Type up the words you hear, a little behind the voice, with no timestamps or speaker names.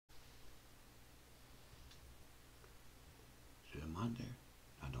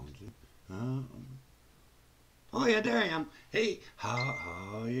Oh yeah, there I am. Hey,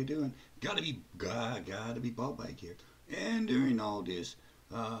 how you doing? Gotta be Ballbag here. And during all this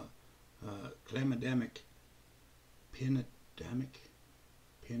clamidemic, pinademic,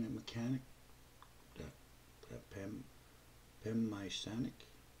 pinamechanic, pem, pemisanic,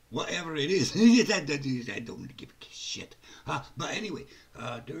 whatever it is, I don't give a shit. But anyway,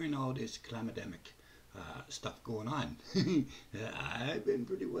 during all this clamidemic stuff going on, I've been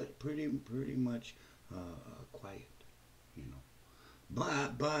pretty much quiet, you know.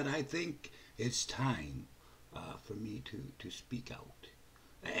 But I think it's time for me to speak out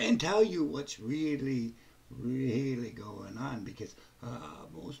and tell you what's really going on because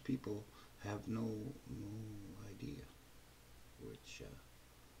most people have no idea. Which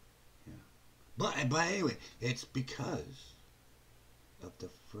yeah. But anyway, it's because of the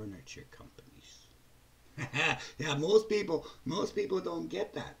furniture companies. Yeah, most people don't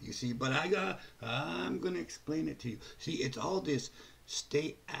get that. You see, but I'm gonna explain it to you. See, it's all this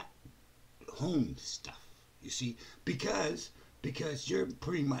stay at home stuff. You see, because you're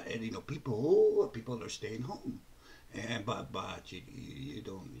pretty much people are staying home, and but you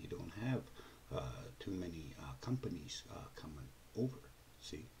don't have too many companies coming over.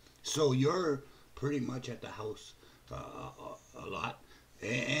 See, so you're pretty much at the house a lot,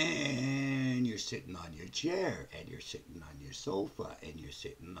 and you're sitting on your chair, and you're sitting on your sofa, and you're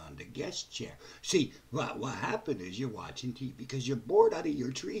sitting on the guest chair. See, what happened is you're watching TV because you're bored out of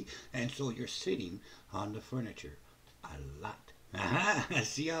your tree, and so you're sitting on the furniture a lot.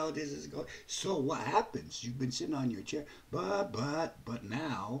 See how this is going? So what happens? You've been sitting on your chair, but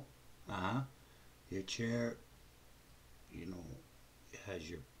now, your chair, it has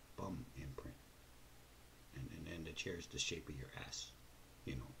your bum imprint, and the chair is the shape of your ass,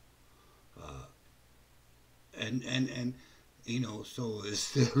 you know. And so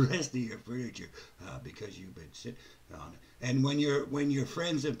is the rest of your furniture because you've been sitting on it. And when your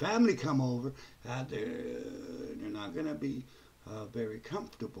friends and family come over, they're not gonna be very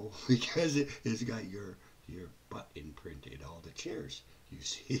comfortable because it's got your butt imprinted all the chairs. You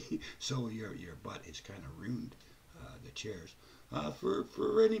see, so your butt is kind of ruined the chairs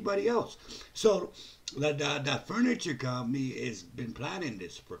for anybody else. So the furniture company has been planning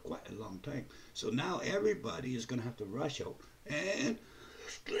this for quite a long time. So now everybody is going to have to rush out and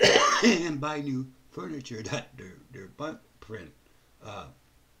and buy new furniture that their butt print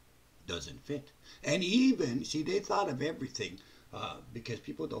doesn't fit. And even see, they thought of everything because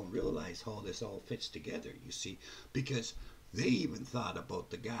people don't realize how this all fits together. You see, because they even thought about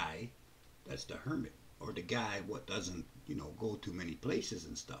the guy that's the hermit or the guy what doesn't go to many places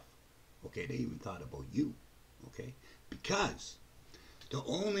and stuff. Okay, they even thought about you. Okay, because the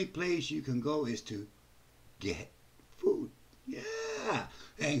only place you can go is to get food. Yeah,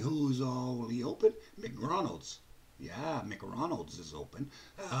 and who's already open? McDonald's. Yeah, McDonald's is open,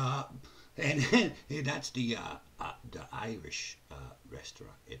 and that's the Irish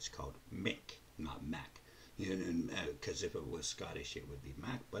restaurant. It's called Mick, not Mac. Because if it was Scottish, it would be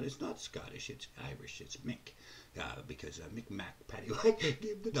Mac, but it's not Scottish. It's Irish. It's Mick, because Mick Mac Patty White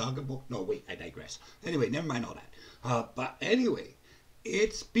gave the dog a bone. No, wait, I digress. Anyway, never mind all that. But anyway,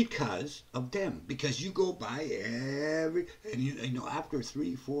 it's because of them. Because you go by and after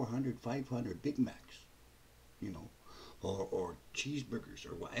 300, 400, 500 Big Macs, or cheeseburgers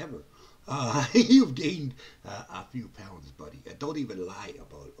or whatever, you've gained a few pounds, buddy. Don't even lie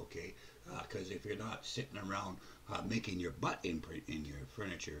about it, okay? Because if you're not sitting around making your butt imprint in your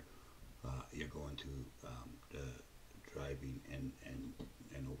furniture, you're going to the driving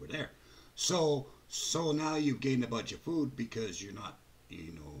and over there. So now you've gained a bunch of food because you're not,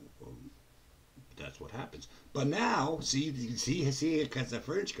 that's what happens. But now, see, because the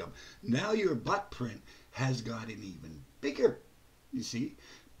furniture come, now your butt print has gotten even bigger. You see,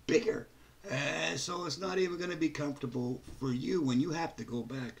 bigger. So it's not even going to be comfortable for you when you have to go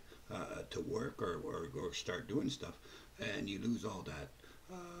back to work or start doing stuff, and you lose all that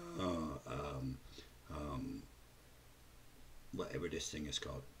whatever this thing is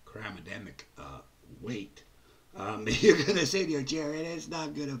called, cramidemic weight. You're gonna say to your chair, it's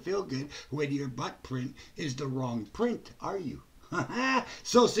not gonna feel good when your butt print is the wrong print, are you?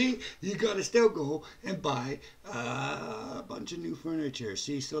 So see, you gotta still go and buy a bunch of new furniture.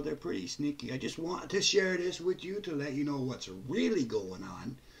 See, so they're pretty sneaky. I just want to share this with you to let you know what's really going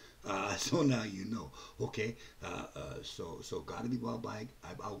on. So now you know. Okay. So gotta be Ballbag.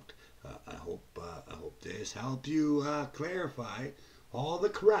 I'm out. I hope this helped you clarify all the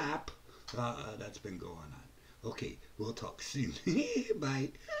crap that's been going on. Okay, we'll talk soon.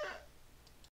 Bye.